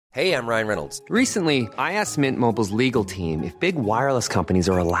Hey, I'm Ryan Reynolds. Recently, I asked Mint Mobile's legal team if big wireless companies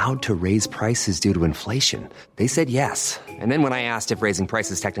are allowed to raise prices due to inflation. They said yes. And then when I asked if raising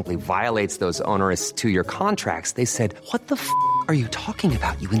prices technically violates those onerous two-year contracts, they said, "What the f*** are you talking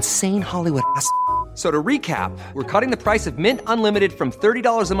about, you insane Hollywood ass?" So to recap, we're cutting the price of Mint Unlimited from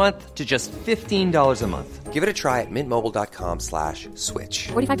 $30 a month to just $15 a month. Give it a try at mintmobile.com/switch.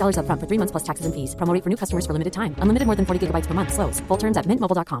 $45 up front for 3 months plus taxes and fees. Promo rate for new customers for limited time. Unlimited more than 40 gigabytes per month. Slows full terms at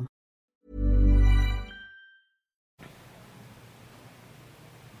mintmobile.com.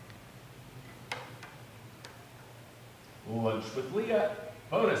 Lunch with Leah,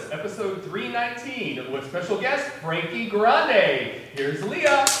 bonus episode 319 with special guest Frankie Grande. Here's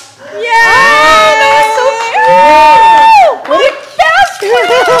Leah. Yay! That's so cute! What a best friend!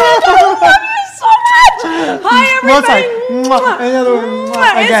 I love you so much! Hi, everybody! Another one.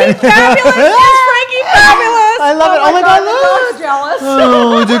 Is he fabulous? Is Frankie fabulous? I love it. Oh my God, look! I'm jealous.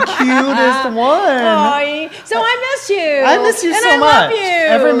 Oh, the cutest one. So I miss you. I miss you and so I much. love you.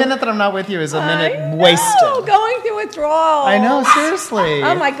 Every minute that I'm not with you is a minute wasted. Going through withdrawal. I know, seriously.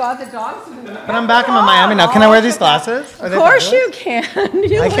 Oh my God, the dogs. But I'm back in Miami now. Can I wear these glasses? Of course you can.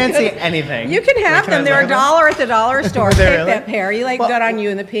 I can't see anything. You can have them. They're $1 at the dollar store. Take really? that pair. You good on you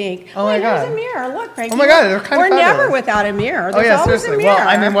in the pink. Oh my God. There's a mirror. Look, Frankie. Oh my God, they're kind of We're fabulous. never without a mirror. Oh There's yeah, always seriously. a mirror. Well,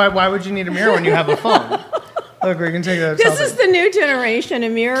 I mean, why would you need a mirror when you have a phone? Look, we can take that. This is the new generation, a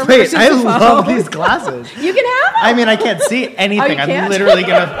mirror Wait, versus I a phone. love these glasses. You can have them. I mean, I can't see anything. you I'm can't? literally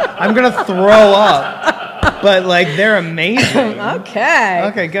I'm gonna throw up. But like, they're amazing. Okay.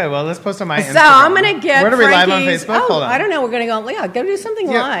 Okay, good. Well, let's post on my Instagram. So I'm gonna get. Where are we live on Frankie's- Facebook? Oh, Hold on. I don't know. We're gonna go. Yeah, go do something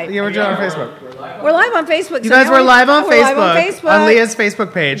live. Yeah, we're doing on Facebook. We're live on Facebook. You So guys now were live on we're live on Facebook. Facebook. On Leah's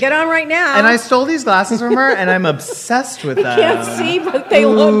Facebook page. Get on right now. And I stole these glasses from her, and I'm obsessed with them. can't see, but they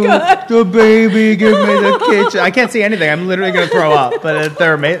look good. The baby, give me the kitchen. I can't see anything. I'm literally going to throw up, but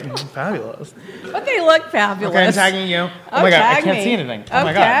they're amazing. Fabulous. But they look fabulous. Okay, I'm tagging you. Oh my God, I tag can't me. see anything. Oh, Oh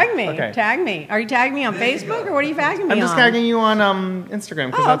my God. tag me. Okay. Tag me. Are you tagging me on Facebook or what are you tagging me on? I'm just tagging you on Instagram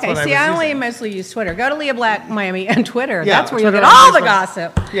because Oh, that's okay. what See, I I was only using. mostly use Twitter. Go to Leah Black Miami and Twitter. Yeah, That's where you'll Twitter get and all the Facebook.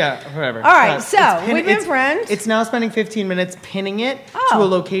 gossip. Yeah, whatever. All right, It's so we've been friends. It's now spending 15 minutes pinning it to Oh. a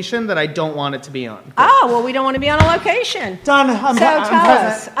location that I don't want it to be on. Good. Oh, well, we don't want to be on a location. Done. So tell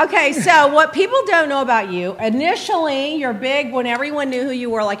us. Okay, so what people don't know about you, initially, you're big when everyone knew who you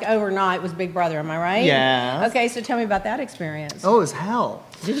were, like overnight, was Big Brother, am I right? Yes. Okay, so tell me about that experience. Oh, it was hell.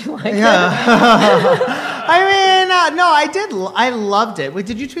 Did you like it? I mean, no, I did. I loved it. Wait,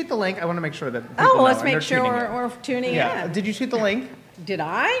 did you tweet the link? I want to make sure that. people Oh, well, know, let's and make they're sure tweeting it. we're tuning Yeah. in. Did you tweet the link? Did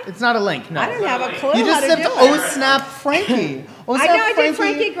I? It's not a link. No. I don't have a clue You just how to said do "Oh it. Snap Frankie." Oh, I Snap know, I did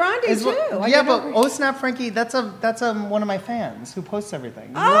Frankie Grande, is what- too. I Yeah, did but a- "Oh Snap Frankie," that's one of my fans who posts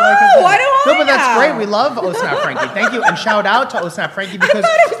everything. Oh, why do I No, but that's know? great. We love "Oh Snap Frankie." Thank you, and shout out to "Oh Snap Frankie" I because.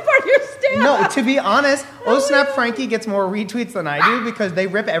 thought it was part of your stand-up. No, to be honest, Oh Snap Frankie gets more retweets than I do because they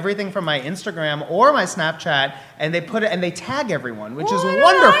rip everything from my Instagram or my Snapchat and they put it and they tag everyone, which is Why don't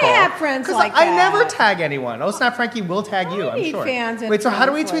wonderful. I have friends 'Cause like I that? never tag anyone. Oh Snap Frankie will tag you, I I'm need sure. fans and Wait, so how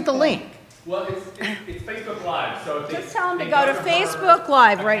do we friends tweet the like link? Well, it's Facebook Live, so if Just tell them to go to Facebook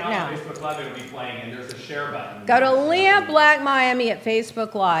Live right now. Facebook Live, it'll be playing, and there's a share button. Go to Leah Black Miami at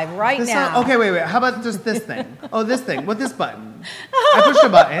Facebook Live right This now. okay, wait. How about just this thing? Oh, this thing. What this button? I pushed a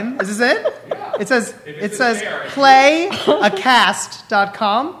button. Is this it? Yeah. It says it's a share, it's-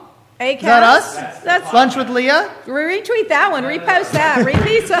 playacast.com. Acast? Is that us? That's Lunch with Leah? retweet that one. Repost that.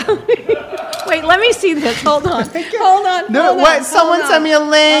 Repeat some. Wait, let me see this. Hold on. Hold on. No, hold on, what? hold Someone on. send me a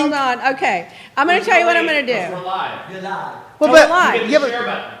link. Hold on. Okay. I'm going to tell you what I'm going to We're do. live. Well, We're live. yeah, Hit the share but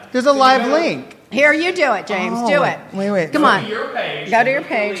button. there's a live link. Here, you do it, James. Oh, do it. wait. Come Go on. to your page. Go to your look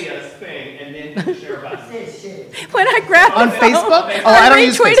page. for Leah's thing, and then hit the share button. When I grab On the phone, Facebook? Oh, I don't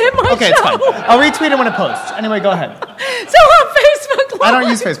use retweet Facebook. it myself. Okay, it's fine. I'll retweet it when it posts. Anyway, go ahead. So on Facebook Live, I don't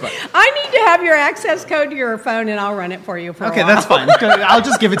use Facebook. I need to have your access code to your phone, and I'll run it for you for a Okay, while. that's fine. I'll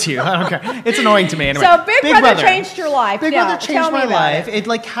just give it to you. I don't care. It's annoying to me anyway. So Big Brother changed your life. Big Yeah, Brother tell changed me my about life. it. It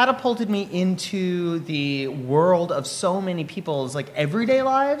like catapulted me into the world of so many people's like everyday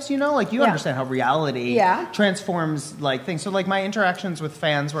lives. You know, like you Yeah. understand how reality Yeah. transforms like things. So like my interactions with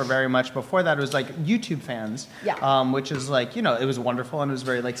fans were very much before that. It was like YouTube fans. Yeah. Which is like it was wonderful and it was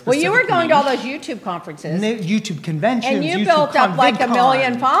very like Well, specific. you were going to all niche. those YouTube conferences, YouTube conventions. and you YouTube built up like a VidCon.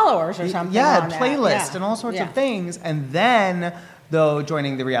 million followers or something. Yeah, on that. playlist Yeah. and all sorts Yeah. of things. And then, though,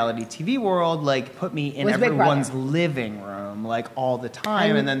 joining the reality TV world, like, put me in Was Big everyone's Brother. living room, like, all the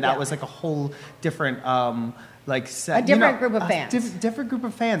time. And then that yeah. was, like, a whole different, like, A different group of fans. Different group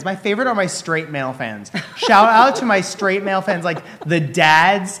of fans. My favorite are my straight male fans. Shout out to my straight male fans, like, the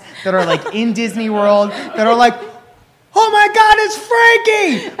dads that are, like, in Disney World, that are like, oh oh my God, it's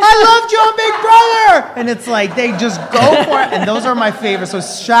Frankie! I loved you on Big Brother! And it's like, they just go for it. And those are my favorites. So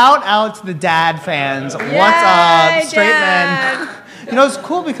shout out to the dad fans. What's up, straight men? You know, it's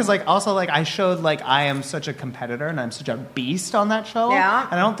cool because, like, also, like, I showed, like, I am such a competitor and I'm such a beast on that show. Yeah.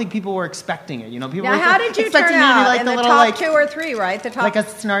 And I don't think people were expecting it. You know, people Now, were how did you expecting turn me to be, out like, in the the little, top like, 2 or 3, right? The top. like a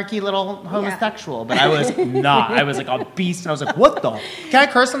snarky little homosexual, but I was not. I was like a beast, and I was like, "What the? Can I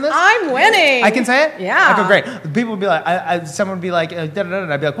curse on this? I'm winning. I can say it. Yeah. Okay, great. People would be like, someone would be like, da, da, da,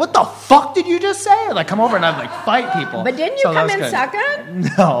 and I'd be like, "What the fuck did you just say?" And, like, come over and I'd like fight people. But didn't you So that come was in good.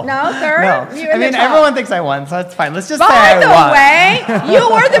 second? No. No, third? No. You were I mean, the top. everyone thinks I won, so that's fine. Let's just say By I the won. way, you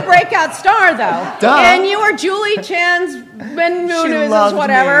were the breakout star, though. Duh. And you were Julie Chen's Ben Muniz, loved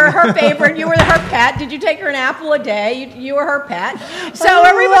whatever, me. her favorite. You were her pet. Did you take her an apple a day? You were her pet. So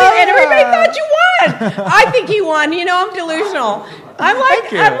everybody thought you won. I think you won. You know, I'm delusional. I'm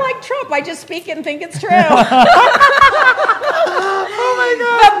Thank you. like Trump. I just speak it and think it's true. Oh my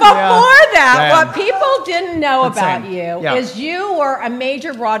God. But before that, Yeah. what people didn't know about Insane. you Yeah. is you were a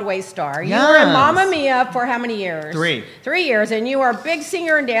major Broadway star. You were in Yes. Mamma Mia for how many years? 3. 3 years, and you were a big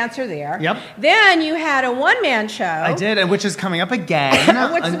singer and dancer there. Yep. Then you had a one-man show. I did, and which is coming up again.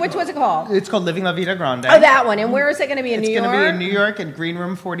 Which was it called? It's called Living La Vida Grande. Oh, that one. And where is it going to be in It's New York? going to be in New York at Green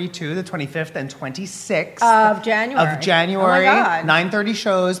Room 42, the 25th and 26th Of January. Of January. Oh, my God. 9:30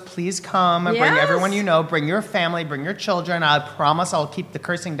 shows. Please come and bring Yes. everyone you know. Bring your family. Bring your children. I promise I'll keep the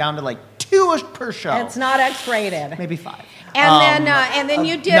cursing down to like 2 per show. It's not X-rated. Maybe 5. And then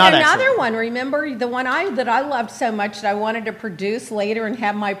you did not another X-rated. one. Remember the one that I loved so much that I wanted to produce later and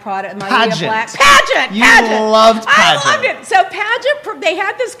have my product, my Pageant. Black pageant. You pageant. loved I Pageant. loved it. So pageant, they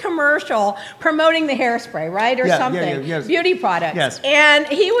had this commercial promoting the hairspray, right, or Yeah, something, yes. beauty products. Yes. And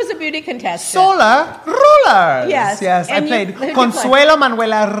he was a beauty contestant. Solar Rulers. Yes. Yes. I And played who'd you Consuelo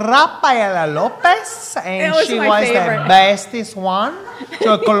Manuela Rafaela Lopez, and It was she my was favorite. the bestest one.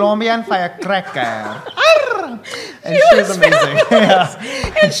 To a Colombian firecracker. Arr! And she was amazing. Yeah.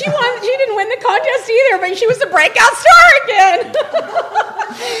 And she didn't win the contest either, but she was the breakout star again.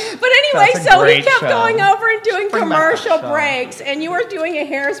 But anyway, That's a so we great kept show. going over and doing Bring back commercial that show. breaks, and you were doing a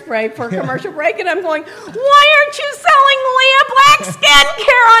hairspray for a commercial break, and I'm going, why aren't you selling Leah Black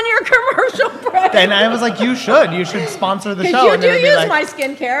skincare on your commercial break? And I was like, you should sponsor the show. Because you And they do would be use like, my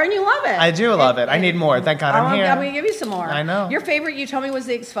skincare, and you love it. I do love it. I need more. Thank God I'm here. I'm going to give you some more. I know. Your favorite, you told me, was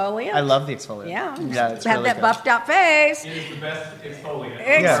the exfoliant. I love the exfoliant. Yeah. Yeah, it's Have really that good. buffed out face. It is the best exfoliant.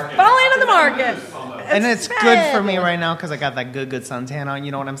 Exfoliant on the market. And it's good for me fabulous. right now because I got that good suntan on,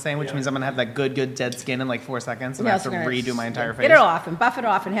 you know what I'm saying? Which means I'm going to have that good dead skin in like 4 seconds and I have to Yes, redo my entire face. Get it off and buff it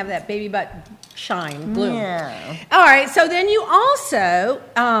off and have that baby butt shine, bloom. Yeah. All right. So then you also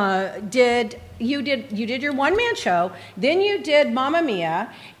did your one-man show. Then you did Mamma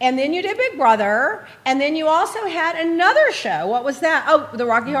Mia, and then you did Big Brother, and then you also had another show. What was that? Oh, the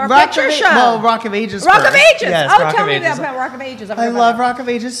Rocky Horror Picture Show. Well, Rock of Ages. Rock of first. Ages. Yes, Oh, Rock tell of me Ages. about Rock of Ages. I've I heard love about Rock of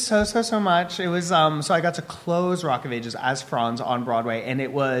Ages so much. It was so I got to close Rock of Ages as Franz on Broadway, and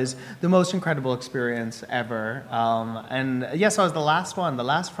it was the most incredible experience ever. And yes, I was the last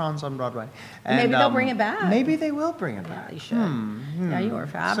Franz on Broadway. And, Maybe they'll bring it back. Maybe they will bring it back. They should. Yeah, you were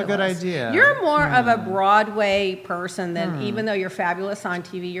fabulous. It's a good idea. You're more of a Broadway person than, even though you're fabulous on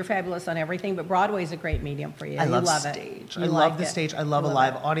TV, you're fabulous on everything, but Broadway is a great medium for you. I love love stage. It. You I like love the it. stage. I love You a love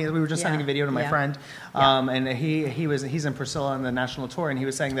live it. audience. We were just sending a video to my Yeah. friend, Yeah. and he's in Priscilla on the national tour, and he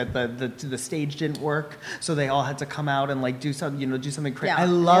was saying that the stage didn't work, so they all had to come out and like do something crazy. Yeah. I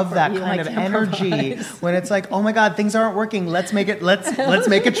love that You kind like of to energy improvise. when it's like, oh my God, things aren't working. Let's make it. Let's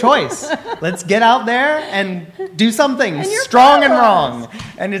make a choice. Let's get out there and do something And you're strong and fabulous. wrong.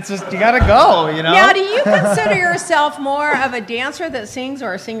 And it's just you gotta go. You know. Now, do you consider yourself more of a dancer that sings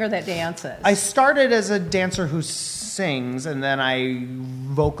or a singer that dances? I started as a dancer who sings, and then I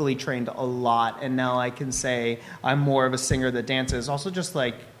vocally trained a lot, and now I can say I'm more of a singer that dances. Also, just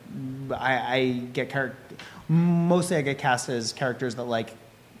like I get mostly I get cast as characters that like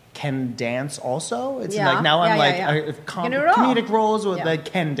can dance. Also, it's Yeah. like now I'm Yeah, like yeah, yeah. com- You can do it all. comedic roles Yeah. that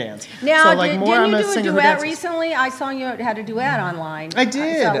can dance. Now, so like more I'm didn't a you do a singer who duet dances. recently? I saw you had a duet online. I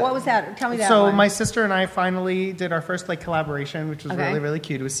did. So what was that? Tell me that So one. my sister and I finally did our first like collaboration, which was Okay. really, really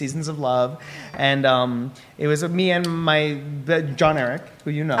cute. It was Seasons of Love, and it was me and John Eric,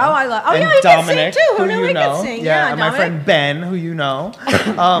 who you know. Oh, I love. Oh, and yeah, he Dominic, could sing too. Who who knew you he know. could sing? Yeah, and my Dominic. friend Ben, who you know.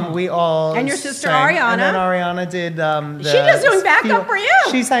 We all And your sister sang. Ariana. And then Ariana did. She was doing backup for you.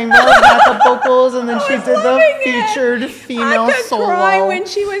 She sang those backup vocals, and then I she was did the loving it. featured female I could solo. cry when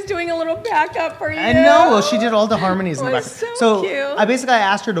she was doing a little backup for you. I know. Well, she did all the harmonies in the It back. was so cute. I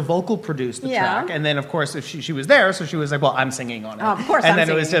asked her to vocal produce the Yeah. track, and then of course if she was there, so she was like, "Well, I'm singing on it." Oh, of course And I'm then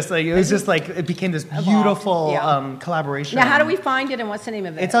it was singing. just like it became this Evolved. beautiful beautiful collaboration. Now, how do we find it, and what's the name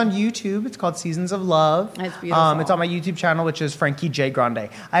of it? It's on YouTube. It's called Seasons of Love. That's beautiful. It's on my YouTube channel, which is Frankie J. Grande.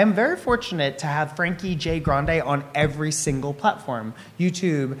 I am very fortunate to have Frankie J. Grande on every single platform.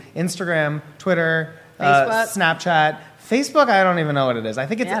 YouTube, Instagram, Twitter, Snapchat. Facebook, I don't even know what it is. I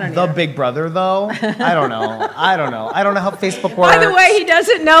think it's Big Brother, though. I don't know. I don't know how Facebook works. By the way, he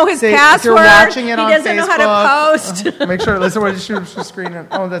doesn't know his password. If you're watching it on Facebook, he doesn't know how to post. Make sure, listen, we're just screen it.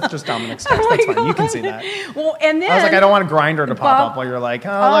 Oh, that's just Dominic's text. That's fine. You can see that. Well, and then I was like, I don't want Grindr to pop up while you're like,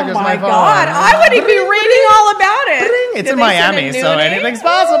 oh, look, it's my phone. God. I would be reading all about it. It's in Miami, so anything's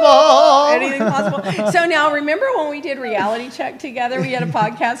possible. Anything's possible. So now, remember when we did Reality Check together? We had a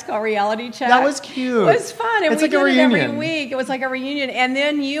podcast called Reality Check. That was cute. It was fun. And it's we like did a reunion. it every week. It was like a reunion. And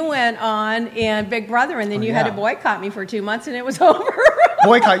then you went on in Big Brother, and then you had to boycott me for 2 months, and it was over.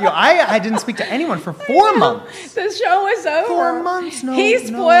 Boycott you? I didn't speak to anyone for 4 months. The show was over. 4 months, He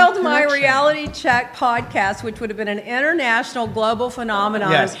spoiled my Reality Check podcast, which would have been an international global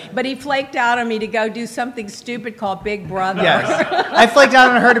phenomenon. Yes. But he flaked out on me to go do something stupid called Big Brother. Yes. I flaked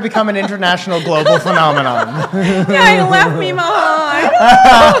out on her to become an international global phenomenon. Yeah, he left me behind.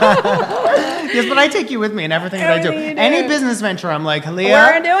 Yes, but I take you with me in everything that I do. Any business venture, I'm like,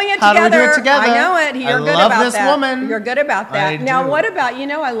 Leah, we're doing it how together. do we do it together? I know it. You're good love about this that. woman. You're good about that. Now, what about,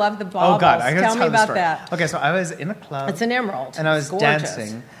 I love the baubles. Oh, God. I gotta Tell me the about story. that. Okay, so I was in a club. It's an emerald. And I was gorgeous.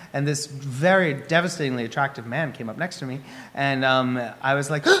 dancing. And this very devastatingly attractive man came up next to me. And I was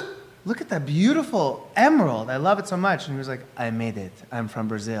like, look at that beautiful emerald. I love it so much. And he was like, I made it. I'm from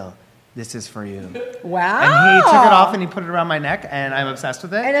Brazil. This is for you. Wow. And he took it off and he put it around my neck, and I'm obsessed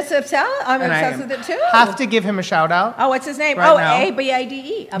with it. And it's obsessed. I'm obsessed with it too. Have to give him a shout out. Oh, what's his name? Right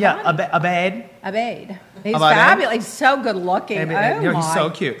Abade. Yeah, Abade. Abade. He's Abade. fabulous. He's so good looking. He's so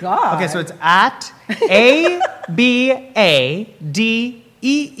cute. God. Okay, so it's at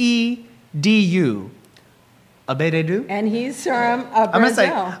ABADEEDU. Abededu. And he's from Brazil. I'm going to say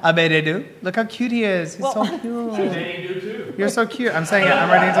Abededu. Look how cute he is. He's so cute. They do too. You're so cute. I'm saying it. I'm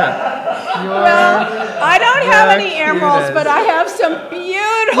writing to it. Well, I don't have any emeralds, but I have some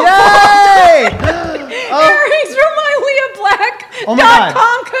beautiful earrings from my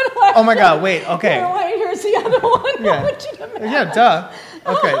LeahBlack.com collection. Oh my God, wait, okay. Here's the other one. Yeah, duh.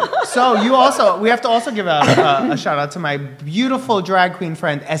 Okay, so we have to also give a shout out to my beautiful drag queen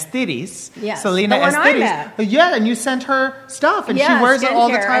friend Estiris, yes, Selena the one I Estiris. met. Yeah, and you sent her stuff, and she Yeah, wears it all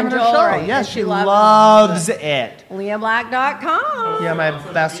the time in her show. jewelry, Yes, and she she loves it. LeahBlack.com. Yeah, my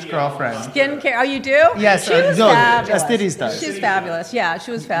best girlfriend. Skincare. Oh, you do? Yes, she was no, fabulous. Estiris does. She's fabulous. Yeah, she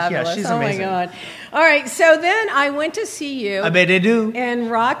was fabulous. Yeah, she's oh amazing. my God. All right, so then I went to see you Abededu. in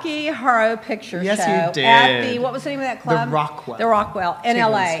Rocky Horror Picture Yes, Show you did. at what was the name of that club? The Rockwell. The Rockwell in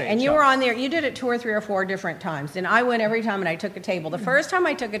Table LA. and stage, And you yeah. were on there. You did it 2 or 3 or 4 different times. And I went every time and I took a table. The first time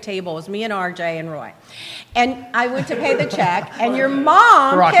I took a table was me and RJ and Roy. And I went to pay the check, and your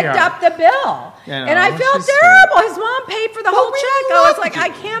mom Rocky picked Horror. up the bill. Yeah, and I felt she's terrible. His mom paid for the whole we check. I was like,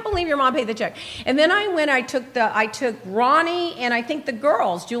 loved I can't believe your mom paid the check. And then I took Ronnie and I think the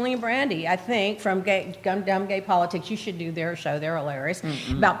girls, Julie and Brandy, I think, from Dumb Gay Politics. You should do their show. They're hilarious.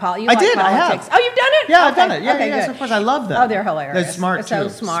 About politics. I did. I have. Oh, you've done it? Yeah, I've Okay. done it. Yeah, okay, yes, good. of course. I love them. Oh, they're hilarious. They're smart, so too.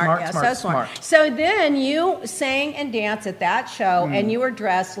 smart. So smart. So then you sang and danced at that show, and you were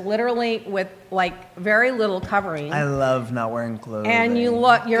dressed literally with like very little covering. I love not wearing clothes. And your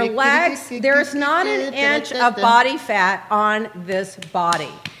legs, there's not an inch of body fat on this body.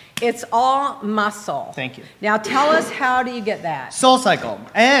 It's all muscle. Thank you. Now tell us, how do you get that? Soul Cycle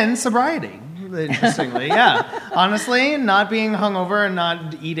and sobriety. Interestingly, yeah. Honestly, not being hungover and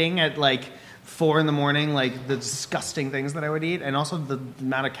not eating at like 4 a.m, like the disgusting things that I would eat, and also the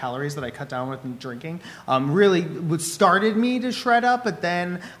amount of calories that I cut down with drinking, really started me to shred up. But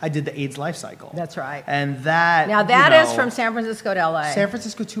then I did the AIDS life cycle. That's right. And that Now that is from San Francisco to LA. San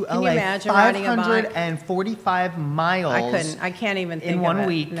Francisco to Can LA. you imagine riding a bike? 545 miles. I can't even think in of 1 it.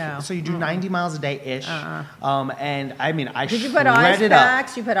 week. No. So you do 90 miles a day ish. And I mean, I Did you put ice shredded up.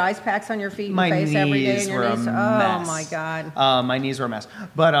 packs? You put ice packs on your feet and My face every day knees and were your a knees? mess. Oh my God. My knees were a mess.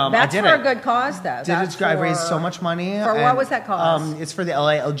 But That's I did for it. a good cause, though. I raised so much money. For what was that cause? It's for the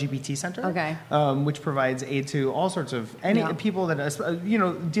LA LGBT Center. Okay. Which provides aid to all sorts of people that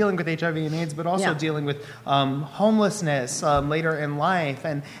dealing with HIV and AIDS, but also Yeah. dealing with homelessness later in life,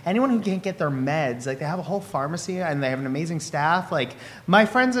 and anyone who can't get their meds. Like they have a whole pharmacy and they have an amazing staff. Like my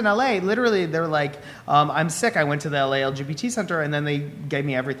friends in LA, literally, they're like, "I'm sick. I went to the LA LGBT Center, and then they gave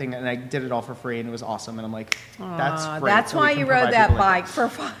me everything, and I did it all for free, and it was awesome." And I'm like, "That's great." That's So why we you can rode provide that people like bike for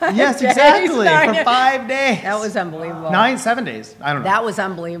 5 Yes, days. exactly. Exactly, starring for it. 5 days. That was unbelievable. 7 days. I don't know. That was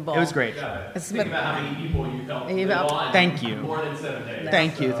unbelievable. It was great. Think about how many people you helped You live helped. on Thank you. more than 7 days.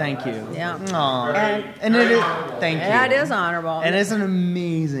 Thank you. Yeah. Aw. And it is. Thank you. yeah, it is honorable. And it's an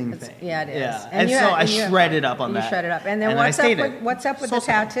amazing thing. Yeah, it is. Yeah. And And, you- so I and you- shredded up on you that. shredded up. And then I what's up stayed with it. what's up with So the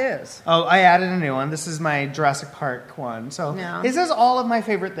sad. tattoos? Oh, I added a new one. This is my Jurassic Park one. So Yeah. this is all of my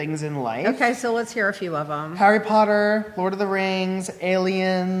favorite things in life. Okay, so let's hear a few of them. Harry Potter, Lord of the Rings,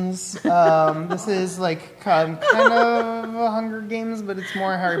 Aliens. This is like kind of a Hunger Games, but it's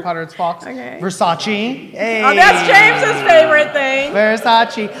more Harry Potter. It's Fox. Okay. Versace. Hey. Oh, that's James's favorite thing.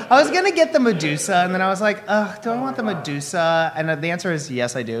 Versace. I was gonna get the Medusa, and then I was like, ugh, do I want the Medusa? And the answer is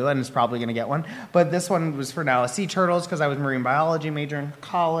yes, I do, and it's probably gonna get one. But this one was for now. Sea turtles, because I was marine biology major in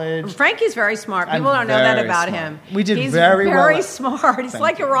college. Frankie's very smart. I'm People don't know that very about smart. him. We did He's very well very at- smart. He's Thank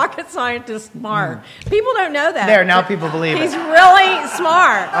like you. a rocket scientist smart. People don't know that. There, now people believe He's it. really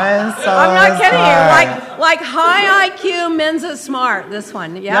smart. I'm not kidding smart. you. Like high IQ Mensa smart. This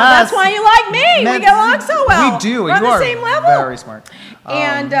one. Yeah, Yes. that's why you like me. We Men- get along so well. We do. We're on You the are same level. very smart.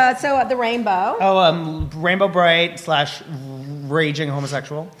 And so the rainbow. Rainbow Bright / raging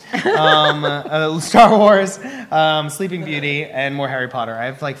homosexual, Star Wars, Sleeping Beauty, and more Harry Potter. I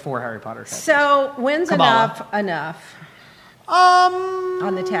have like 4 Harry Potter sets. So when's Kabbalah. enough On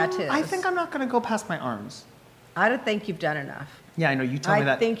on the tattoos? I think I'm not going to go past my arms. I don't think you've done enough. Yeah, I know. You tell me I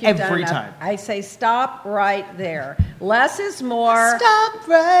that think you've done every enough. time. I say stop right there. Less is more. Stop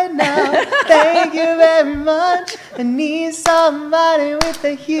right now. Thank you very much. I need somebody with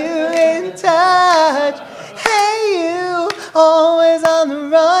a human touch. Hey, you, always on the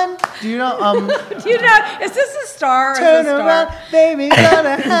run. Do you know? You know, is this a star? Or Turn is it a star? around, baby,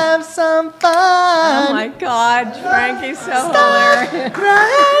 gonna have some fun. Oh my God, Frankie's so hilarious.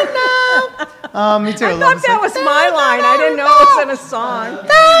 Right now. Me too. I thought that was my line. I didn't know it was in a song.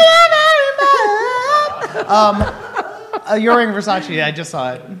 You're wearing Versace. I just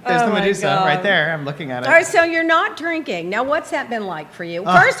saw it. There's Oh the my Medusa God. right there. I'm looking at it. All right, so you're not drinking. Now, what's that been like for you?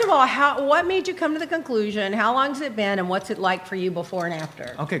 First of all, what made you come to the conclusion? How long has it been, and what's it like for you before and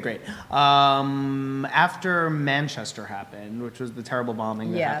after? Okay, great. After Manchester happened, which was the terrible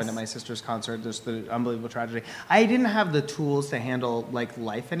bombing that Yes. happened at my sister's concert, just the unbelievable tragedy, I didn't have the tools to handle like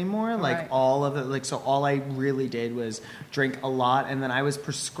life anymore. Like Right. all of it, like so all I really did was drink a lot, and then I was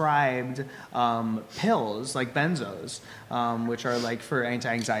prescribed pills like benzos, which are like for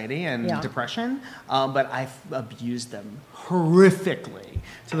anti-anxiety and Yeah. depression, but I abused them horrifically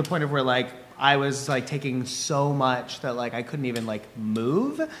to the point of where like I was like taking so much that like I couldn't even like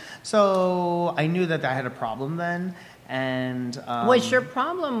move. So I knew that I had a problem then. And Was your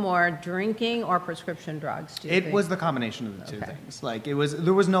problem more drinking or prescription drugs? Do you it think? was the combination of the two Okay. things. Like there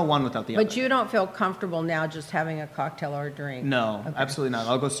was no one without the other. But you don't feel comfortable now just having a cocktail or a drink? No, Okay. absolutely not.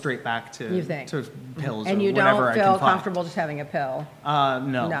 I'll go straight back to You think? to pills And or you whatever don't I feel can find. comfortable just having a pill?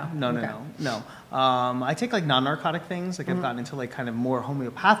 No. I take like non-narcotic things. Like I've gotten into like kind of more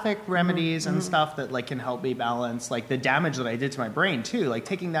homeopathic remedies and stuff that like can help me balance like the damage that I did to my brain too. Like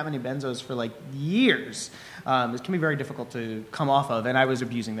taking that many benzos for like years, it can be very difficult to come off of, and I was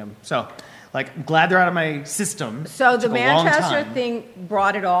abusing them. So, like, glad they're out of my system. So the Took a long Manchester time. thing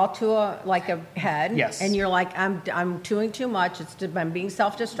brought it all to a head. Yes. And you're like, I'm doing too much. I'm being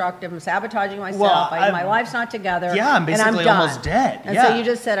self-destructive. I'm sabotaging myself. Well, my life's not together. Yeah, I'm and I'm basically done. almost dead. And Yeah. so you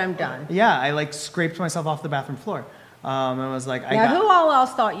just said, I'm done. Yeah, I like scraped myself off the bathroom floor. And was like, Now, who all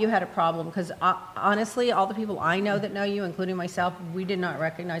else thought you had a problem? Because honestly, all the people I know that know you, including myself, we did not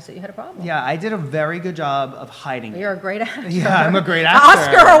recognize that you had a problem. Yeah, I did a very good job of hiding it. You're a great actor. Yeah, I'm a great actor.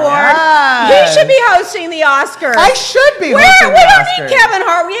 Oscar award. Yes. He should be hosting the Oscars. I should be We hosting the don't Oscars. need Kevin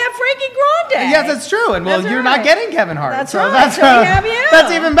Hart. We have Frankie Grande. Yes, that's true. And well, That's you're right. not getting Kevin Hart. That's so right. That's, So we have you.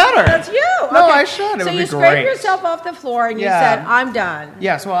 That's even better. That's you. No, Okay. I should. It so would you be scraped great. yourself off the floor and you Yeah. said, I'm done.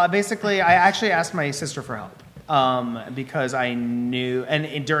 Yes, well, basically, I actually asked my sister for help. Because I knew,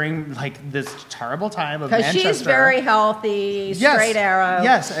 and during like this terrible time of Because Manchester, she's very healthy, Yes, straight arrow.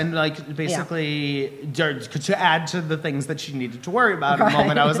 Yes, and like basically to add to the things that she needed to worry about at Right. the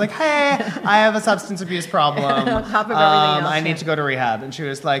moment, I was like, hey, I have a substance abuse problem. On top of everything else, I yeah. need to go to rehab. And she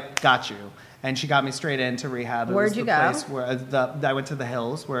was like, got you. And she got me straight into rehab. It Where'd was you the go? Place where I went to the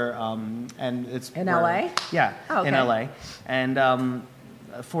Hills, where and it's In where- LA? Yeah, Oh, in okay. LA, and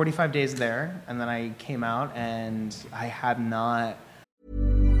 45 days there, and then I came out, and I had not.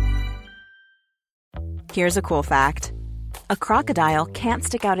 Here's a cool fact: a crocodile can't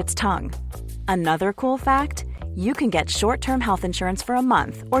stick out its tongue. Another cool fact: you can get short-term health insurance for a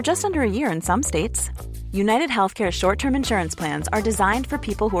month or just under a year in some states. United Healthcare short-term insurance plans are designed for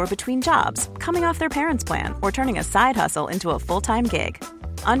people who are between jobs, coming off their parents' plan, or turning a side hustle into a full-time gig.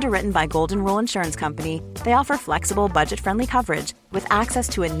 Underwritten by Golden Rule Insurance Company, they offer flexible, budget-friendly coverage with access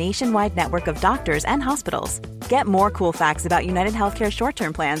to a nationwide network of doctors and hospitals. Get more cool facts about United Healthcare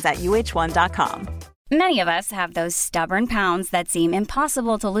short-term plans at uh1.com. Many of us have those stubborn pounds that seem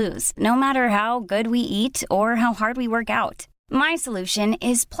impossible to lose, no matter how good we eat or how hard we work out. My solution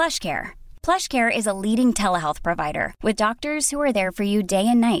is PlushCare. PlushCare is a leading telehealth provider with doctors who are there for you day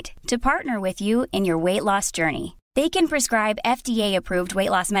and night to partner with you in your weight loss journey. They can prescribe FDA-approved weight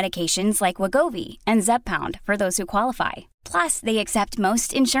loss medications like Wegovy and Zepbound for those who qualify. Plus, they accept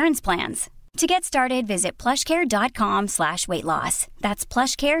most insurance plans. To get started, visit plushcare.com/weightloss. That's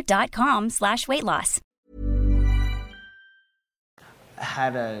plushcare.com/weightloss.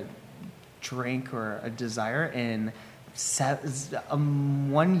 Had a drink or a desire in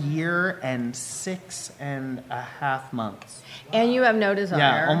 1 year and 6.5 months. And you have no desire.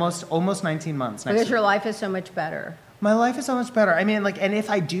 Yeah, almost 19 months. Because your life is so much better. My life is so much better. I mean, and if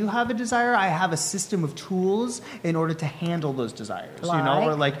I do have a desire, I have a system of tools in order to handle those desires. Like? You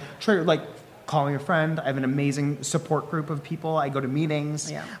know, or calling a friend. I have an amazing support group of people. I go to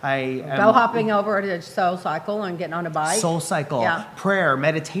meetings. Yeah. Go hopping over to SoulCycle and getting on a bike. SoulCycle, yeah. Prayer,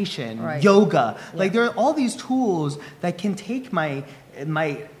 meditation, right. yoga. Yeah. There are all these tools that can take my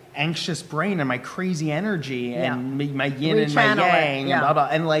anxious brain and my crazy energy and my yin and my yang and blah, blah,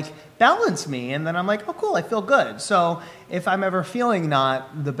 and balance me. And then I'm like, oh, cool, I feel good. So if I'm ever feeling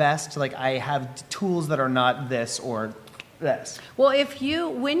not the best, I have tools that are not this or this. Well,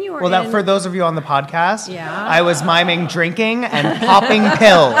 when you were for those of you on the podcast, yeah. I was miming drinking and popping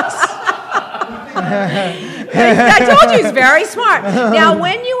pills. I told you he's very smart. Now,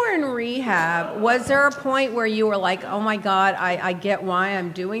 when you were in rehab, was there a point where you were like, oh my God, I get why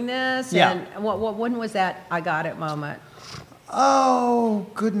I'm doing this? Yeah. And when was that I got it moment? Oh,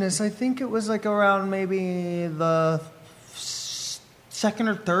 goodness. I think it was around maybe the second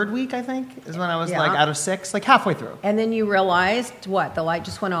or third week, I think, is when I was out of 6, halfway through. And then you realized what? The light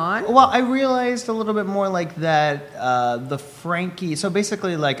just went on? Well, I realized a little bit more that the Frankie, so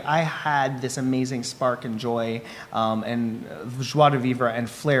basically I had this amazing spark and joy and joie de vivre and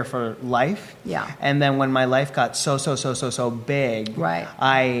flair for life. Yeah. And then when my life got so big, right.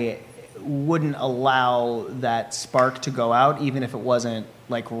 I wouldn't allow that spark to go out even if it wasn't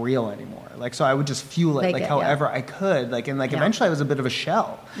real anymore. So I would just fuel it however I could. Eventually I was a bit of a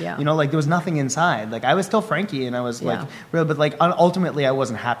shell. Yeah. You know, there was nothing inside. I was still Frankie and I was real, but ultimately I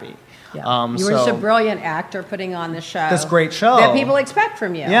wasn't happy. Yeah. You were just a brilliant actor putting on the show. This great show. That people expect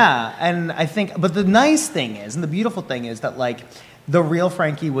from you. Yeah. And I think, but the nice thing is, and the beautiful thing is that the real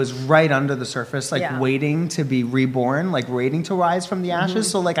Frankie was right under the surface, waiting to be reborn, waiting to rise from the ashes.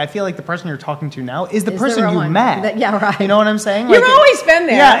 So, I feel like the person you're talking to now is the person you met. Yeah, right. You know what I'm saying? You've always been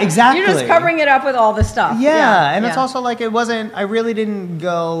there. Yeah, exactly. You're just covering it up with all the stuff. Yeah, and it's also it wasn't, I really didn't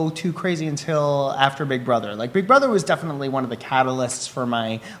go too crazy until after Big Brother. Big Brother was definitely one of the catalysts for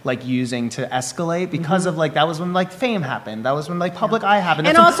my, using to escalate because of, that was when, fame happened. That was when, public eye happened.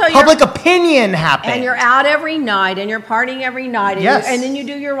 And that's also when public opinion happened. And you're out every night, and you're partying every night. And yes. And then you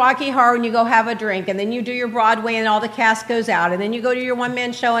do your Rocky Horror, and you go have a drink, and then you do your Broadway, and all the cast goes out, and then you go to your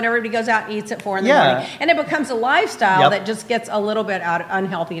one-man show, and everybody goes out and eats at 4 in the morning. And it becomes a lifestyle that just gets a little bit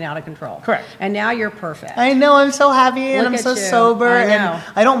unhealthy and out of control. Correct. And now you're perfect. I know, I'm so happy, and I'm so sober, and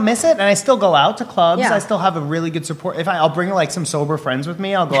I don't miss it, and I still go out to clubs. Yeah. I still have a really good support. I'll bring some sober friends with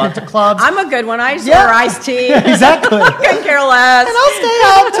me. I'll go out to clubs. I'm a good one. I just order iced tea. Exactly. I couldn't care less. And I'll stay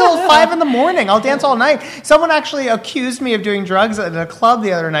out till 5 in the morning. I'll dance all night. Someone actually accused me of doing drugs at a club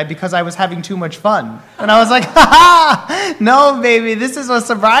the other night because I was having too much fun. And I was like, ha, no, baby, this is what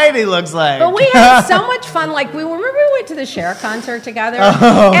sobriety looks like. But we had so much fun. We went to the Cher concert together.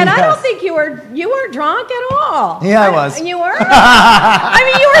 I don't think you were drunk at all. Yeah, I was. You were? I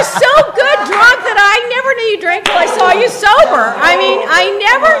mean, you were so good drunk that I never knew you drank until I saw you sober. I mean, I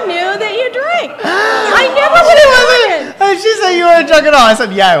never knew that you drank. I never would have known it. She said you weren't drunk at all. I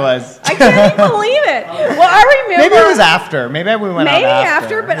said, yeah, I was. I can't even believe it. Well, I remember. Maybe it was after. Maybe we went out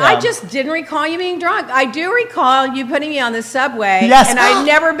after. But I just didn't recall you being drunk. I do recall you putting me on the subway. Yes. And I'd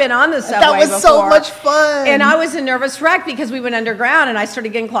never been on the subway before. That was so much fun. And I was a nervous wreck because we went underground and I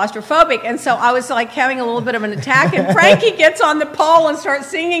started getting claustrophobic. And so I was having a little bit of an attack. And Frankie gets on the pole and starts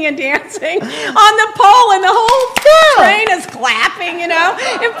singing and dancing on the pole. And the whole train is clapping, And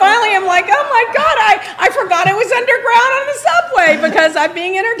finally I'm like, oh my God, I forgot I was underground on the subway because I'm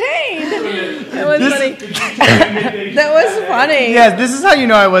being entertained. It was funny. That was funny. Yes, this is how you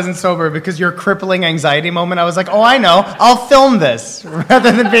know I wasn't sober, because your crippling anxiety moment, I was like, oh, I know, I'll film this,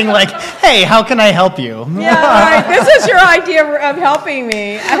 rather than being like, hey, how can I help you? Yeah, right. This is your idea of helping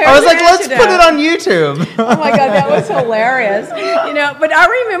me. I was like, let's put it on YouTube. Oh my God, that was hilarious. But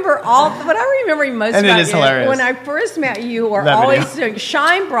I remember what I remember most and about it is you, hilarious. when I first met you were That always video. doing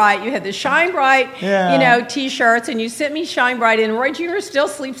Shine Bright. You had the Shine Bright, T-shirts, and you sent me Shine Bright, and Roy Jr. still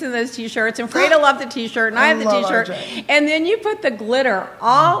sleeps in those T-shirts, and Freda loved the T-shirt, and I have the love T-shirt. RJ. And then you put the glitter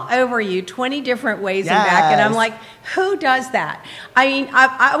all over you, 20 different ways and back, and I'm like, who does that? I mean,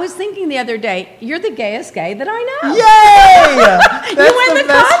 I was thinking the other day, you're the gayest gay that I know. Yay! You win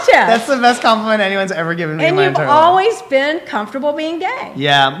the contest. That's the best compliment anyone's ever given me in And my you've entire life. always been comfortable being gay.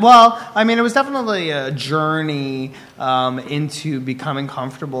 Yeah, well, I mean, it was definitely a journey into becoming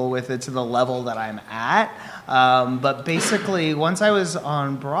comfortable with it to the level that I'm at. But basically, once I was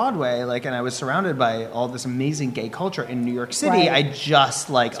on Broadway, and I was surrounded by all this amazing gay culture in New York City, Right. I just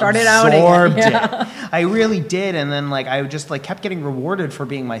Started absorbed owning it. it. I really did, and then I just kept getting rewarded for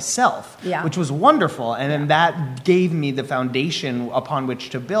being myself, Yeah. which was wonderful. And then that gave me the foundation upon which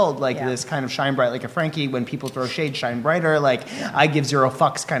to build this kind of shine bright like a Frankie. When people throw shade, shine brighter. I give zero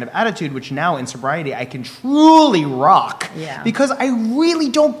fucks kind of attitude, which now in sobriety I can truly rock. Yeah. Because I really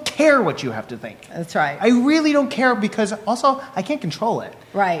don't care what you have to think. That's right. I really don't care, because also I can't control it.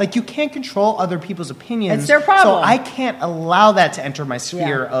 Right. You can't control other people's opinions. It's their problem. So I can't allow that to enter my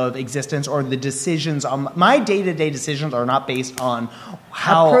sphere of existence, or the decisions on my day-to-day decisions are not based on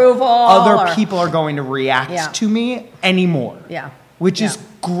how Approval other or- people are going to react to me anymore. Yeah. Which is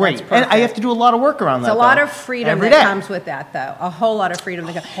great. That's And I perfect. have to do a lot of work around that. It's a lot though, of freedom every that day. comes with that, though. A whole lot of freedom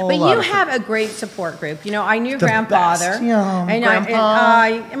that comes. whole But lot you of have a great support group. I knew The grandfather. best. Yeah, and Grandpa.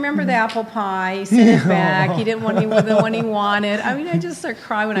 I remember the apple pie. He sent it back. He didn't want any more than what he wanted. I mean, I just start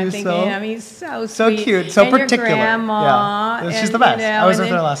crying when I'm He's thinking. so- He's so so sweet. cute, so and particular. Your grandma. Yeah. She's and, the best. I was with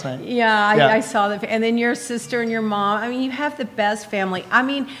her last night. Yeah, Yeah. I saw that. And then your sister and your mom. I mean, you have the best family. I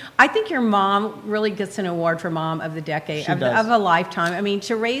mean, I think your mom really gets an award for Mom of the Decade, She of does. a lifetime. I mean,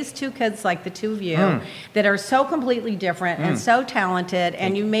 to raise two kids like the two of you that are so completely different and so talented,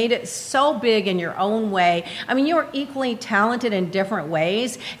 and you made it so big in your own way. I mean, you are equally talented in different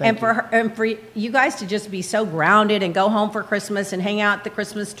ways. Thank For you guys to just be so grounded and go home for Christmas and hang out at the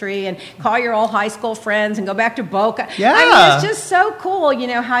Christmas tree and call your old high school friends and go back to Boca. Yeah. I mean, it's just so cool,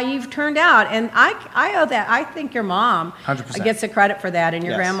 how you've turned out. And I owe that. I think your mom 100%. gets the credit for that, and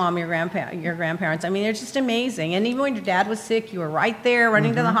your Yes. grandmom, your grandparents. I mean, they're just amazing. And even when your dad was sick, you were right there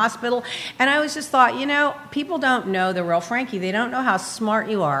running to the hospital. And I was just thought, people don't know the real Frankie. They don't know how smart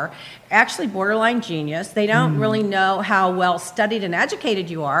you are. Actually, borderline genius. They don't really know how well studied and educated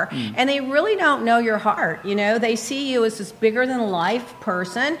you are, and they really don't know your heart. They see you as this bigger than life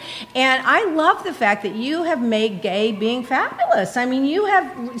person, and I love the fact that you have made gay being fabulous. I mean, you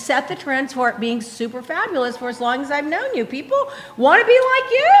have set the trends for it being super fabulous for as long as I've known you. People want to be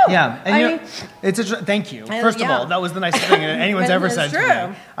like you. Yeah, and I mean, thank you. And, First of yeah. all, that was the nicest thing anyone's ever It's said to true.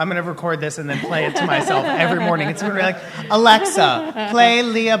 me. I'm going to record this and then play it to myself every morning. It's going to be like, Alexa, play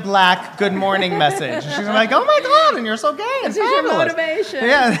Leah Black Good Morning message. And she's gonna be like, oh my God, and you're so gay and This is your fabulous. motivation.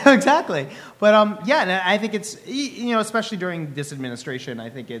 Yeah, exactly. But and I think it's, especially during this administration, I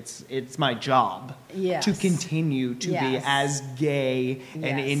think it's my job Yes. to continue to be Yes. as gay and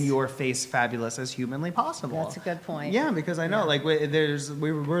Yes. in your face fabulous as humanly possible. That's a good point. Yeah, because I know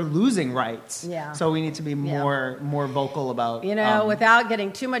we're losing rights. Yeah. So we need to be more vocal about. Without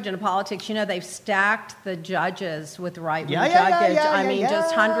getting too much into politics, they've stacked the judges with right-wing Yeah, yeah, judges. yeah, I yeah, mean, yeah.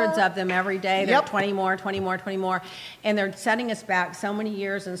 just hundreds of them every day. They're Yep. 20 more, and they're setting us back so many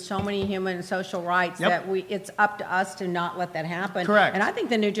years and so many human and social rights Yep. that it's up to us to not let that happen. Correct. And I think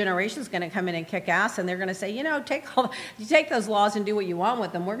the new generation is going to come in and kick ass, and they're going to say, you take those laws and do what you want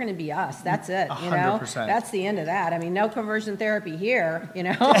with them. We're going to be us. That's it. 100%. That's the end of that. I mean, no conversion therapy here.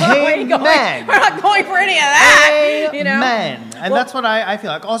 Amen. We're not going for any of that. Amen. And that's what I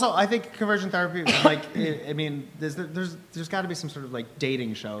feel like. Also, I think conversion therapy, there's got to be some sort of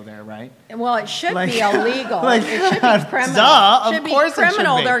dating show there, right? Well, it should Like- be illegal. like, it should be criminal. duh, of should be course it should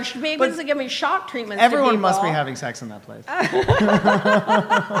criminal. be. There should be But able to give me shock treatments. Everyone to people. must be having sex in that place. That's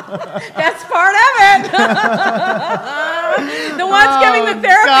part of it. The ones giving the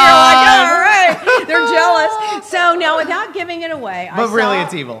therapy are like, all right, they're jealous. So now, without giving it away, But really,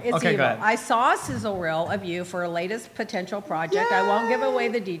 it's evil. It's Okay, evil. go ahead. I saw a sizzle reel of you for a latest potential project. I won't give away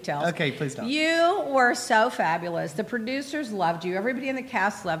the details. Okay, please don't. You were so fabulous. The producers loved you. Everybody in the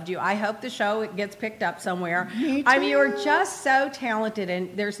cast loved you. I hope the show gets picked up somewhere. Me I mean, you were too. just so talented, and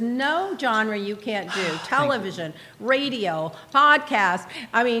there's no genre you can't do. Television, radio, podcast,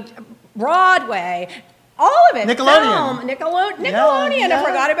 Broadway. All of it. Nickelodeon. Film, Nickelodeon. Yeah. I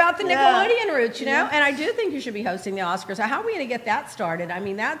forgot about the Yeah. Nickelodeon roots, you know? And I do think you should be hosting the Oscars. So how are we going to get that started? I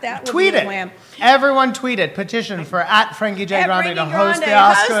mean, that would Tweet be a it. wham. Everyone tweet it. Petition for @Frankie J. Grande to host the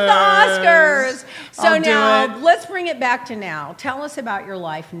Host the Oscars. Oscars. So I'll do now, it. let's bring it back to now. Tell us about your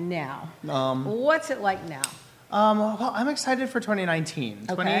life now. What's it like now? Well, I'm excited for 2019.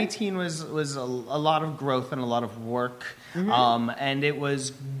 Okay. 2018 was a lot of growth and a lot of work, and it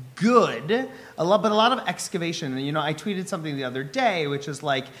was good. But a lot of excavation. You know, I tweeted something the other day, which is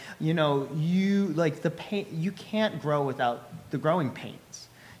like, you know, the pain. You can't grow without the growing pains.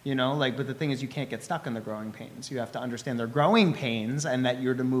 You know, but the thing is, you can't get stuck in the growing pains. You have to understand their growing pains and that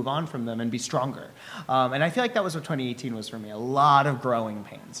you're to move on from them and be stronger. And I feel like that was what 2018 was for me. A lot of growing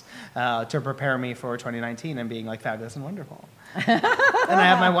pains to prepare me for 2019 and being like fabulous and wonderful. And I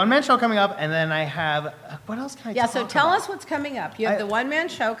have my one-man show coming up, and then I have, what else can I talk about? So tell us what's coming up. You have the one-man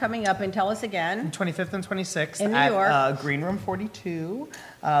show coming up, and tell us again. 25th and 26th in New at York. Green Room 42,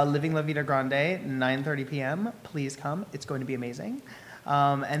 Living La Vida Grande, 9:30 p.m. Please come. It's going to be amazing.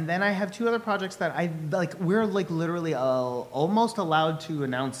 And then I have two other projects that we're literally almost allowed to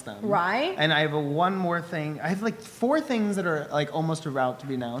announce them. Right. And I have one more thing. I have 4 things that are almost about to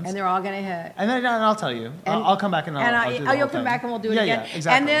be announced. And they're all going to hit. And then I'll tell you. I'll come back and I'll do the whole you'll come thing. back and we'll do it again. Yeah,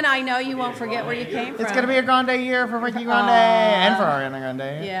 exactly. And then I know you won't forget where you came from. It's going to be a Grande year for Frankie Grande and for Ariana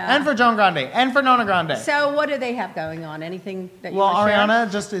Grande. Yeah. And for Joan Grande and for Nona Grande. So what do they have going on? Anything that you Well, want to share?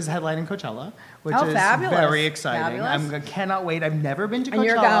 Ariana just is headlining Coachella, which is fabulous. very exciting. Fabulous. I cannot wait. I've never been to Coachella. And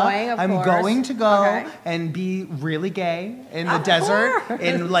you're going, of I'm course. going to go Okay. and be really gay in the desert, course.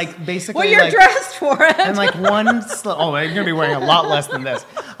 in basically. Well, you're dressed for it. And I'm going to be wearing a lot less than this.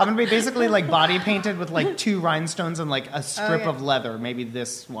 I'm going to be basically body painted with 2 rhinestones and a strip of leather, maybe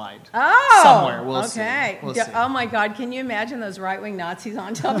this wide. Oh, somewhere. We'll see. Okay. We'll see. Oh my God! Can you imagine those right-wing Nazis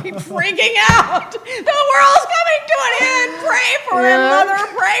on television freaking out? The world's coming to an end. Pray for him, mother.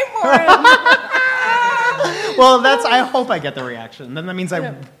 Pray for him. Well, I hope I get the reaction. Then that means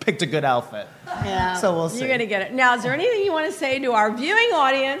I picked a good outfit. Yeah. So we'll see. You're gonna get it. Now, is there anything you want to say to our viewing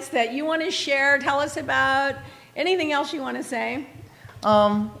audience that you want to share? Tell us about anything else you want to say.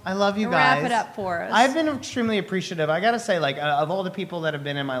 I love you guys. Wrap it up for us. I've been extremely appreciative. I got to say, of all the people that have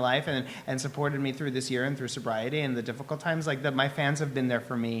been in my life and supported me through this year and through sobriety and the difficult times, my fans have been there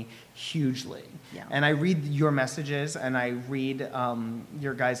for me hugely. Yeah. And I read your messages and I read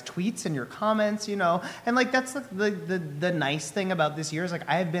your guys' tweets and your comments, and that's the nice thing about this year is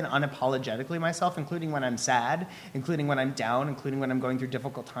I have been unapologetically myself, including when I'm sad, including when I'm down, including when I'm going through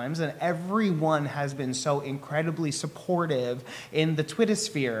difficult times, and everyone has been so incredibly supportive in the Twitter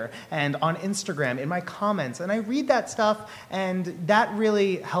sphere and on Instagram in my comments, and I read that stuff, and that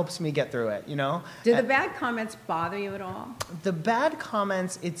really helps me get through it. Do the bad comments bother you at all? The bad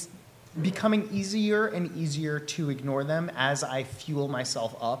comments, it's becoming easier and easier to ignore them as I fuel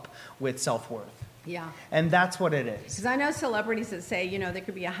myself up with self-worth. Yeah. And that's what it is. Because I know celebrities that say, there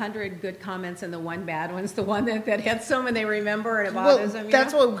could be 100 good comments and the one bad one's the one that hits them and they remember and it bothers them.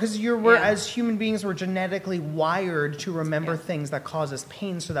 That's what, because we're as human beings, we're genetically wired to remember things that cause us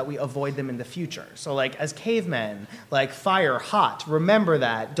pain so that we avoid them in the future. So as cavemen, fire, hot, remember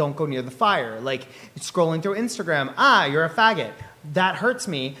that, don't go near the fire. Scrolling through Instagram, you're a faggot. That hurts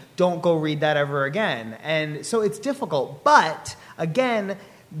me, don't go read that ever again. And so it's difficult. But again,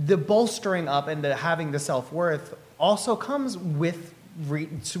 the bolstering up and having the self-worth also comes with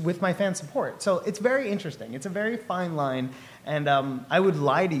my fan support. So it's very interesting. It's a very fine line. And I would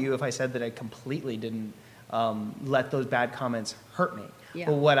lie to you if I said that I completely didn't let those bad comments hurt me. Yeah.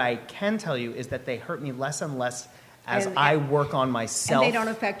 But what I can tell you is that they hurt me less and less as I work on myself. And they don't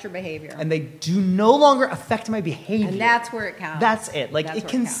affect your behavior. And they do no longer affect my behavior. And that's where it counts. That's it. That's it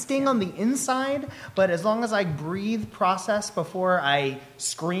can sting on the inside, but as long as I breathe, process before I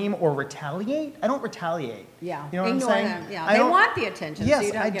scream or retaliate, I don't retaliate. Yeah. You know what Ignore I'm saying? them. Yeah. They want the attention. Yes, so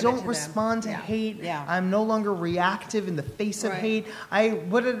you don't I give don't it to respond them. to hate. Yeah. I'm no longer reactive in the face of Right. hate. I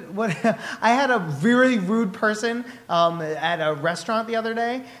had a really rude person at a restaurant the other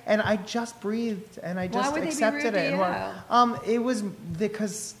day, and I just breathed and I just would they be accepted rude to it. you? It was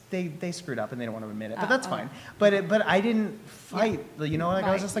because they screwed up and they don't want to admit it, but that's fine. But I didn't fight. You know,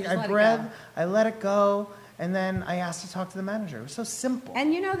 I was just Right. I Just let it breathed, go. I let it go, And then I asked to talk to the manager. It was so simple.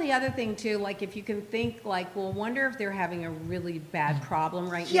 And you know the other thing too, like if you can think like, well, wonder if they're having a really bad problem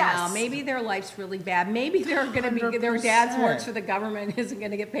right now. Maybe their life's really bad. Maybe they're going to be, their dad's works for the government, isn't going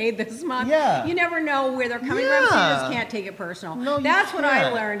to get paid this month. Yeah. You never know where they're coming from, so you just can't take it personal. No, That's what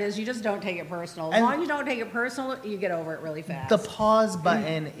I learned is you just don't take it personal. As long as you don't take it personal, you get over it really fast. The pause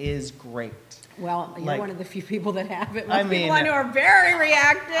button is great. Well, you're one of the few people that have it. I Most mean, people I know are very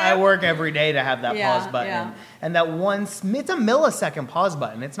reactive. I work every day to have that pause button. Yeah. And that it's a millisecond pause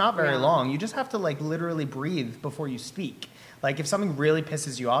button. It's not very long. You just have to like literally breathe before you speak. Like if something really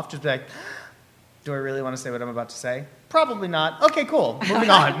pisses you off, just be like, do I really want to say what I'm about to say? Probably not. Okay, cool. Moving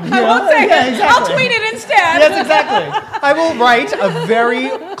on. I won't say it. Exactly. I'll tweet it instead. Yes, exactly. I will write a very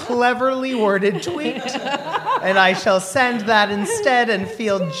cleverly worded tweet, and I shall send that instead and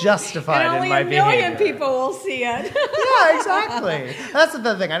feel justified in my behavior. Only a million people will see it. Yeah, exactly. That's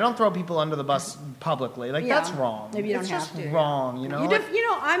the thing. I don't throw people under the bus publicly. Like, that's wrong. Maybe you don't it's have just to. wrong, you know?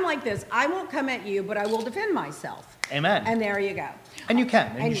 I'm like this. I won't come at you, but I will defend myself. Amen. And there you go. And you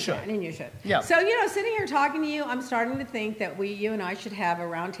can, and you should. And you should. Yeah. So, sitting here talking to you, I'm starting to think that you and I should have a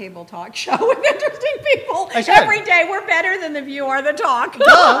roundtable talk show with interesting people. Every day. We're better than the View or the Talk.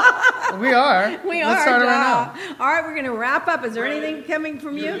 Duh. We are. Let's start it right now. All right, we're going to wrap up. Is there anything coming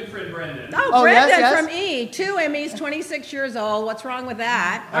from you? Your good friend Brendan. Brendan yes. from E. 2 Emmys, 26 years old. What's wrong with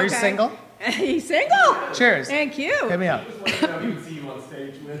that? Are you single? He's single. Cheers. Thank you. Hit me up. I just wanted to know if you can see you on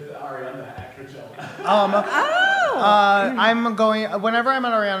stage with Ariana at Coachella. I'm going, whenever I'm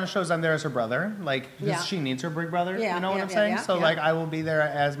at Ariana's shows, I'm there as her brother. Like, she needs her big brother. Yeah, you know what I'm saying? So, I will be there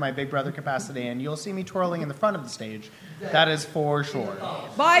as my big brother capacity, and you'll see me twirling in the front of the stage. That is for sure.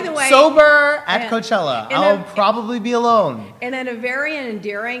 By the way, sober at Coachella. I'll probably be alone. And in a very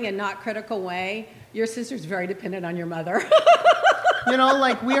endearing and not critical way, your sister's very dependent on your mother. We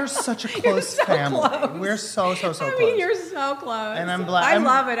are such a close family. Close. We're so close. I mean, you're so close. And I'm I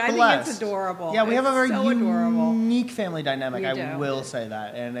love it. Blessed. I think it's adorable. Yeah, we have a very so unique family dynamic. We do. I will say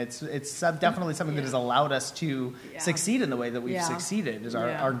that, and it's definitely something that has allowed us to succeed in the way that we've succeeded. Is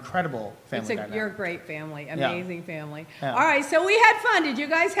our incredible family dynamic. You're a great family, amazing family. Yeah. All right, so we had fun. Did you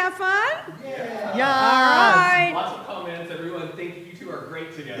guys have fun? Yeah. All right. Lots of comments. Everyone think you two are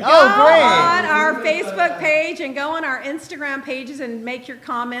great together. Oh, great. Go on our Facebook page and go on our Instagram pages and make your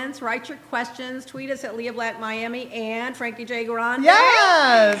comments, write your questions, tweet us at Leah Black Miami and Frankie J. Grande.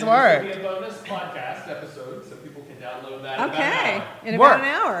 Yes, There'll be a bonus podcast episode, so people can download that. In about an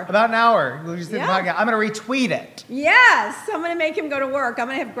hour. About an hour. We'll just do the podcast. I'm going to retweet it. Yes, I'm going to make him go to work. I'm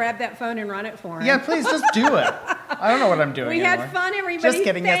going to grab that phone and run it for him. Yeah, please just do it. I don't know what I'm doing We anymore. had fun, everybody. Just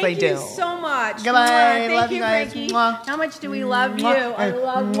kidding. Thank Yes, I you do. so much. Goodbye. Thank Love you, you guys. Frankie. Mwah. How much do we love you? Mwah. I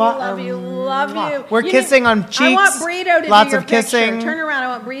love you, Mwah. love you, love you. We're kissing on cheeks. I want Brito to Lots do your of kissing. picture. Turn around. I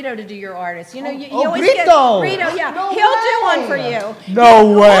want Brito to do your artist. You Brito. always get Brito. Yeah, No he'll way. do one for you. No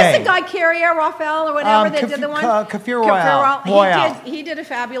Who way. was the guy, Carrier, Raphael, or whatever, that did the one? Kafir Royale. He did a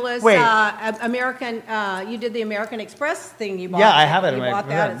fabulous Wait. American. You did the American Express thing. You bought. Yeah, I have it. You bought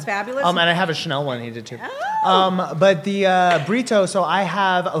that. It's fabulous. And I have a Chanel one he did too. Oh. But the Brito. So I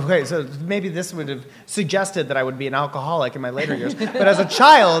have. Okay, so maybe this would have suggested that I would be an alcoholic in my later years. But as a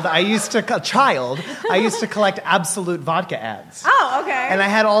child, I used to collect Absolute vodka ads. Oh, okay. And I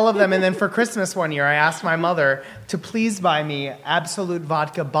had all of them. And then for Christmas one year, I asked my mother to please buy me Absolute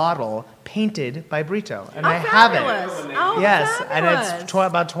vodka bottle painted by Brito, and I have it. Oh, yes, fabulous. and it's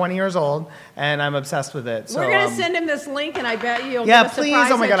about 20 years old, and I'm obsessed with it. So, we're going to send him this link, and I bet you'll yeah, give a please.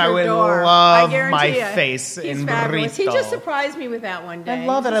 surprise Oh my God, at I your would door. love I guarantee my you. face He's in fabulous. Brito. He just surprised me with that one day. I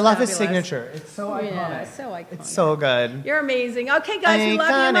love it. He's I love his fabulous. signature. It's so iconic. Yeah, so iconic. It's so good. You're amazing. Okay, guys, we love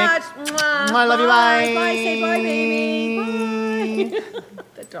you Iconic. much. Mwah. I love you. Bye. Bye. Say bye, baby. Bye.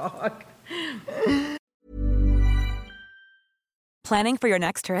 The dog. Planning for your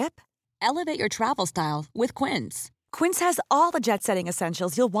next trip? Elevate your travel style with Quince. Quince has all the jet-setting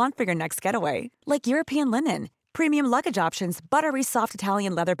essentials you'll want for your next getaway, like European linen, premium luggage options, buttery soft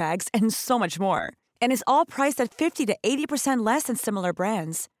Italian leather bags, and so much more. And is all priced at 50 to 80% less than similar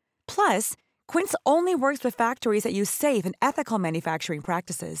brands. Plus, Quince only works with factories that use safe and ethical manufacturing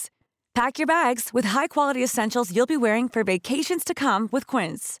practices. Pack your bags with high-quality essentials you'll be wearing for vacations to come with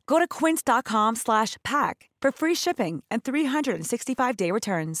Quince. Go to quince.com/pack for free shipping and 365-day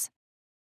returns.